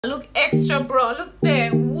Look extra brown. Look there.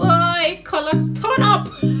 Why? Color turn up.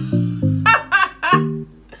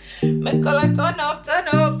 My color turn up, turn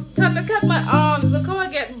up. Look at my arms. Look how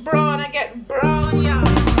I get brown. I get brown, yeah.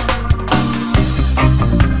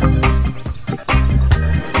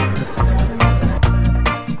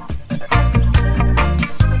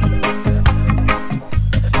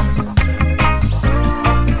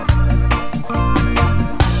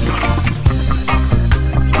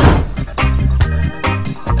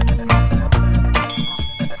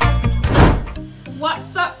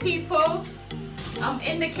 What's up, people? I'm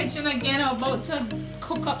in the kitchen again. I'm about to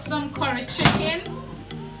cook up some curry chicken.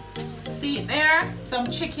 See there, some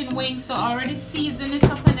chicken wings. So I already seasoned it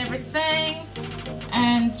up and everything,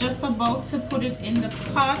 and just about to put it in the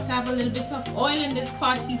pot. I have a little bit of oil in this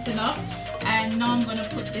pot heating up, and now I'm gonna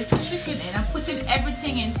put this chicken in. I'm putting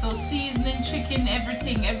everything in, so seasoning, chicken,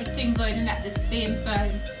 everything going in at the same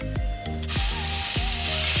time.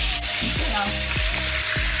 Yeah.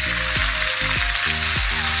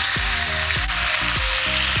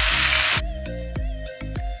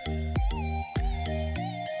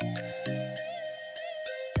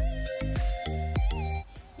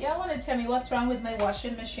 Y'all want to tell me what's wrong with my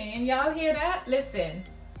washing machine? Y'all hear that? Listen.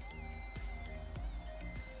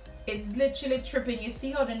 It's literally tripping. You see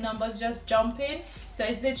how the numbers just jumping? So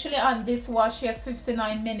it's literally on this wash here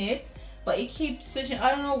 59 minutes. But it keeps switching. I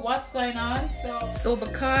don't know what's going on. So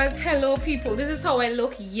because, hello people, this is how I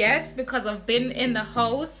look. Yes, because I've been in the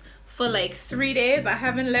house for like 3 days. I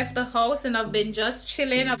haven't left the house and I've been just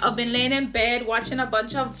chilling. I've been laying in bed watching a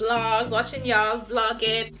bunch of vlogs, watching y'all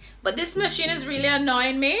vlogging. But this machine is really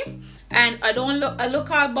annoying me, and I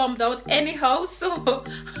look all bummed out anyhow, so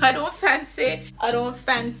I don't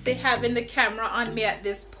fancy having the camera on me at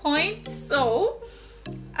this point. So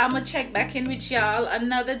I'ma check back in with y'all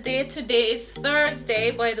another day. Today is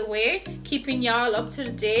Thursday, by the way, keeping y'all up to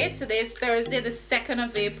the date. Today is Thursday, the 2nd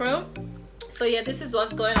of April. So yeah, this is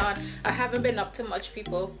what's going on. I haven't been up to much,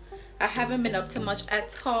 people. I haven't been up to much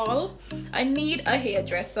at all. I need a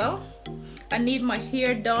hairdresser. I need my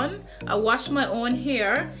hair done. I wash my own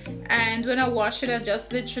hair, and when I wash it, I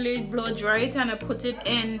just literally blow dry it, and I put it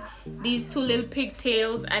in these two little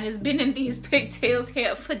pigtails, and it's been in these pigtails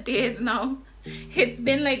here for days now. It's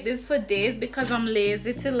been like this for days because I'm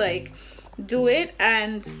lazy to like do it.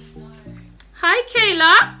 And hi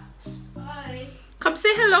Kayla. Hi. Come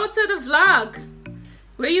say hello to the vlog.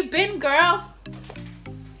 Where you been, girl?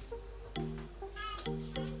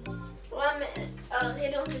 1 minute.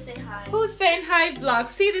 They don't say hi. Who's saying hi, vlog?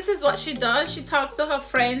 See, this is what she does. She talks to her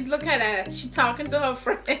friends. Look at her. She talking to her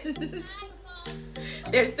friends.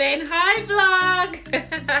 They're saying hi,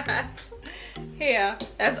 vlog. Here,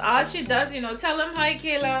 that's all she does, you know. Tell them hi,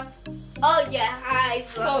 Kayla. Oh yeah, hi.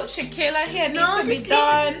 So Kayla hair needs to be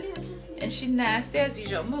done. And she nasty as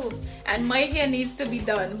usual. Move. And my hair needs to be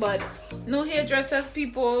done, but no hairdressers,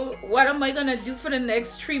 people. What am I gonna do for the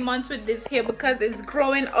next 3 months with this hair, because it's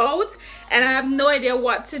growing out and I have no idea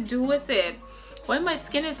what to do with it. Why my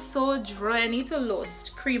skin is so dry? I need to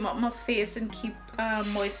cream up my face and keep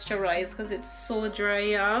moisturized, because it's so dry,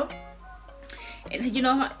 y'all. And you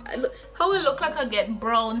know how I look like I get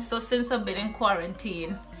brown. So since I've been in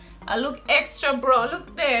quarantine, I look extra brown.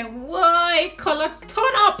 Look there. Why? Color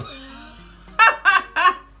turn up.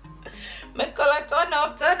 My color turn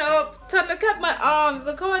up. Look at my arms.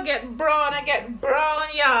 Look how I get brown. I get brown,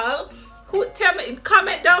 y'all. Who tell me?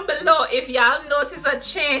 Comment down below if y'all notice a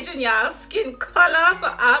change in y'all skin color. For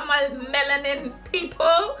all my melanin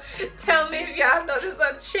people, tell me if y'all notice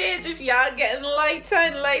a change. If y'all getting lighter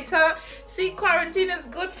and lighter. See, quarantine is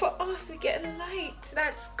good for us. We getting light.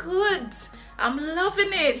 That's good. I'm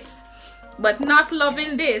loving it. But not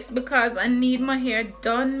loving this, because I need my hair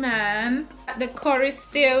done, man. The curry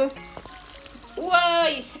still,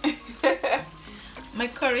 why? My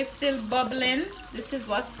curry still bubbling. This is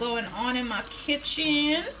what's going on in my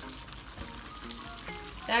kitchen.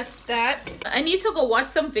 That's that. I need to go watch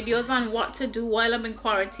some videos on what to do while I'm in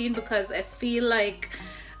quarantine, because I feel like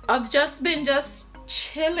I've just been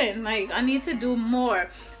chilling. Like, I need to do more.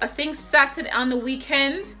 I think Saturday on the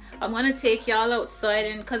weekend I'm gonna take y'all outside,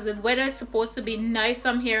 and because the weather is supposed to be nice,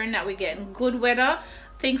 I'm hearing that we're getting good weather.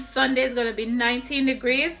 I think Sunday is gonna be 19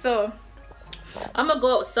 degrees, so I'm gonna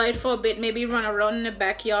go outside for a bit, maybe run around in the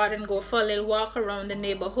backyard and go for a little walk around the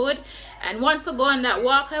neighborhood. And once I go on that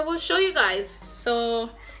walk, I will show you guys.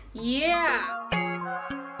 So yeah.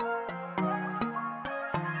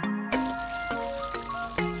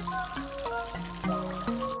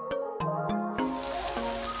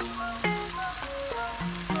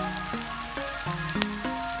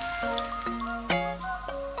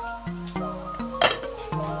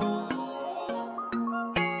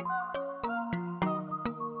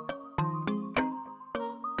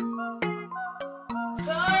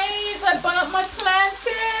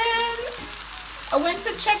 I went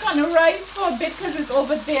to check on the rice for a bit because it's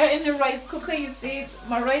over there in the rice cooker. You see,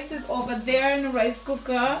 my rice is over there in the rice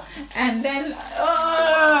cooker. And then,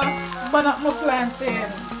 burn up my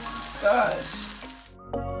plantain. Gosh.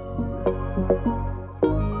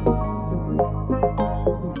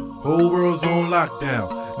 Whole world's on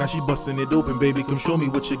lockdown. Now she busting it open, baby, come show me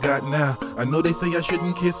what you got now. I know they say I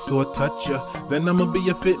shouldn't kiss or touch ya. Then I'ma be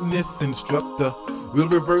a fitness instructor. We'll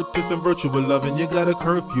revert to some virtual loving. You got a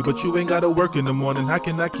curfew, but you ain't gotta work in the morning. How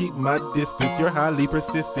can I keep my distance? You're highly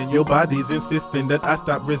persistent. Your body's insisting that I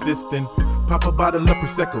stop resisting. Pop a bottle of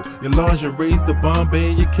Prosecco. Your lingerie's the Bombay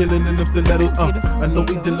and you're killing in them stilettos. I know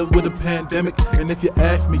we dealing with a pandemic, and if you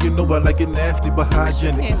ask me, you know I like it nasty but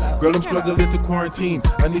hygienic. Girl, I'm struggling to quarantine.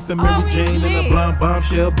 I need some Mary Jane and a blonde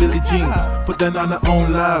bombshell Billie Jean. Put that on her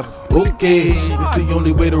own live. Okay, it's the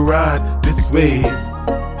only way to ride this way.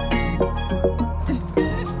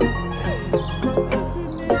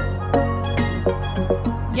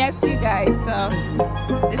 Yes, you guys, so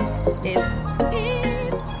this is